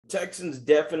Texans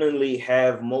definitely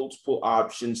have multiple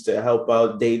options to help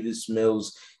out Davis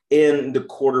Mills in the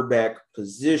quarterback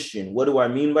position. What do I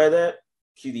mean by that?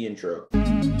 Cue the intro.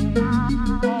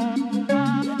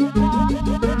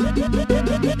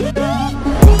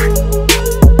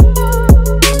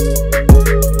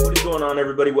 What is going on,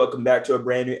 everybody? Welcome back to a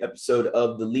brand new episode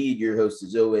of The Lead. Your host,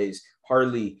 as always,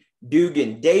 Harley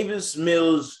Dugan. Davis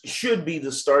Mills should be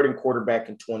the starting quarterback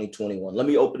in 2021. Let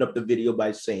me open up the video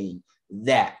by saying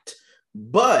that.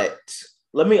 But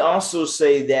let me also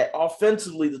say that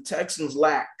offensively, the Texans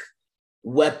lack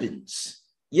weapons.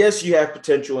 Yes, you have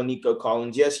potential in Nico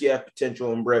Collins. Yes, you have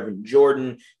potential in Brevin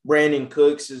Jordan. Brandon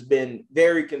Cooks has been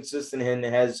very consistent and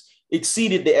has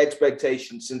exceeded the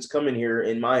expectations since coming here,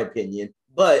 in my opinion.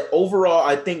 But overall,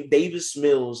 I think Davis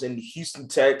Mills and the Houston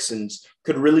Texans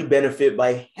could really benefit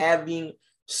by having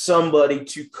somebody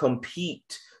to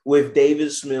compete with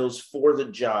Davis Mills for the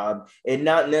job and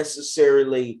not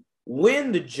necessarily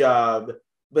win the job,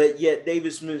 but yet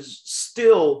Davis Mills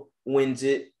still wins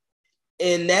it.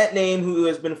 And that name who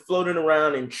has been floating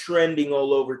around and trending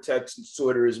all over Texans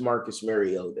Twitter is Marcus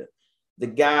Mariota, the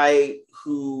guy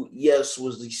who, yes,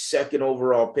 was the second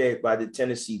overall pick by the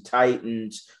Tennessee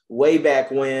Titans way back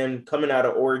when, coming out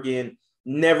of Oregon,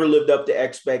 never lived up to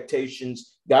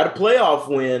expectations, got a playoff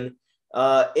win,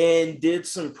 and did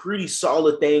some pretty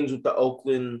solid things with the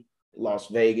Oakland, Las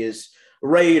Vegas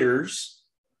Raiders.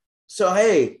 So,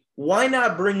 hey, why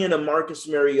not bring in a Marcus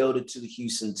Mariota to the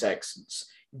Houston Texans?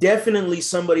 Definitely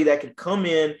somebody that could come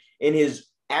in and is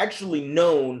actually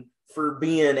known for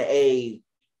being a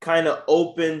kind of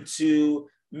open to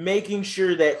making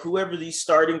sure that whoever the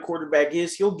starting quarterback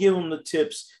is, he'll give them the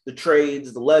tips, the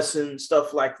trades, the lessons,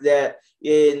 stuff like that.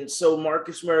 And so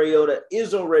Marcus Mariota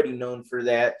is already known for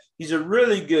that. He's a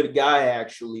really good guy,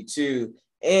 actually, too.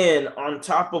 And on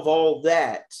top of all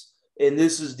that, and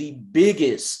this is the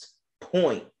biggest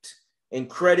point, and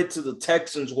credit to the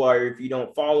Texans wire if you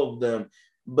don't follow them,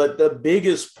 but the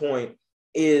biggest point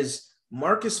is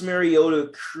Marcus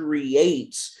Mariota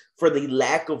creates for the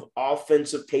lack of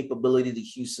offensive capability the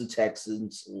Houston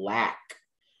Texans lack.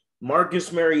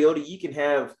 Marcus Mariota, you can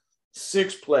have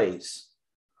 6 plays,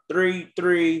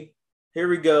 3, here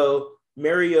we go,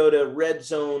 Mariota red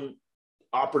zone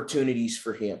opportunities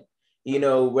for him. You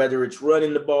know, whether it's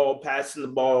running the ball, passing the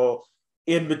ball,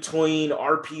 in between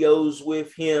RPOs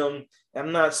with him.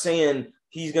 I'm not saying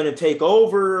he's going to take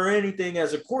over or anything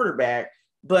as a quarterback,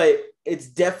 but it's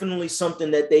definitely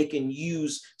something that they can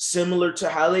use, similar to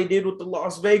how they did with the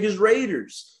Las Vegas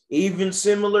Raiders, even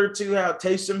similar to how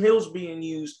Taysom Hill's being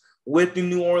used with the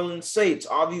New Orleans Saints.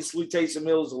 Obviously, Taysom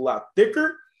Hill is a lot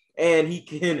thicker, and he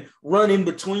can run in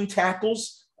between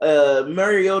tackles.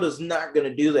 Mariota's not going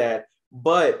to do that,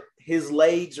 but his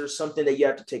legs are something that you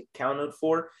have to take account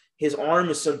for. His arm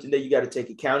is something that you got to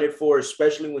take accounted for,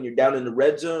 especially when you're down in the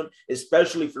red zone,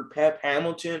 especially for Pep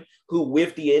Hamilton, who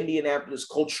with the Indianapolis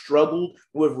Colts struggled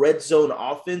with red zone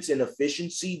offense and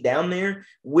efficiency down there.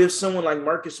 With someone like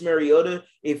Marcus Mariota,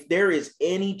 if there is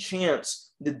any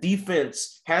chance the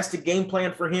defense has to game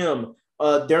plan for him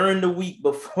during the week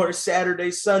before Saturday,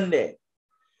 Sunday,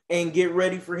 and get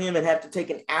ready for him and have to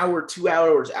take an hour, 2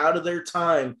 hours out of their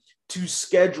time to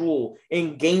schedule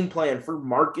and game plan for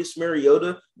Marcus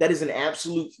Mariota, that is an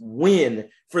absolute win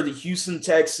for the Houston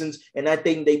Texans. And I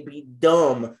think they'd be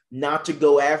dumb not to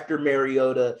go after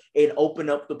Mariota and open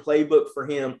up the playbook for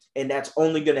him. And that's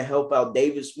only going to help out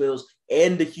Davis Mills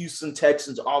and the Houston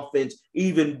Texans offense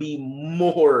even be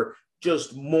more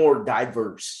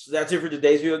diverse. So that's it for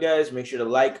today's video, guys. Make sure to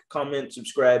like, comment,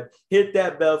 subscribe, hit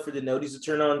that bell for the notices to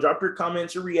turn on. Drop your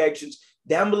comments or reactions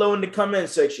down below in the comment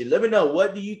section. Let me know,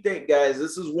 what do you think, guys?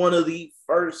 This is one of the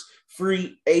first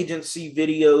free agency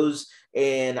videos,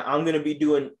 and I'm going to be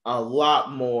doing a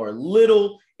lot more.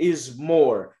 Little is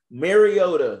more.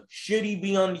 Mariota, should he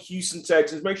be on the Houston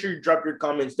Texans? Make sure you drop your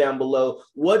comments down below.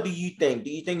 What do you think?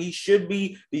 Do you think he should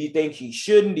be? Do you think he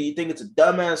shouldn't? Do you think it's a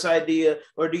dumbass idea?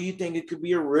 Or do you think it could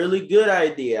be a really good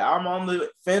idea? I'm on the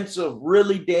fence of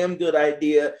really damn good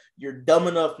idea. You're dumb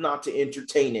enough not to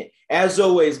entertain it. As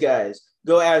always, guys,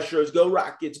 go Astros, go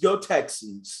Rockets, go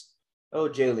Texans. Oh,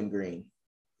 Jalen Green.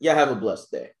 Yeah, have a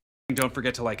blessed day. Don't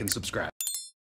forget to like and subscribe.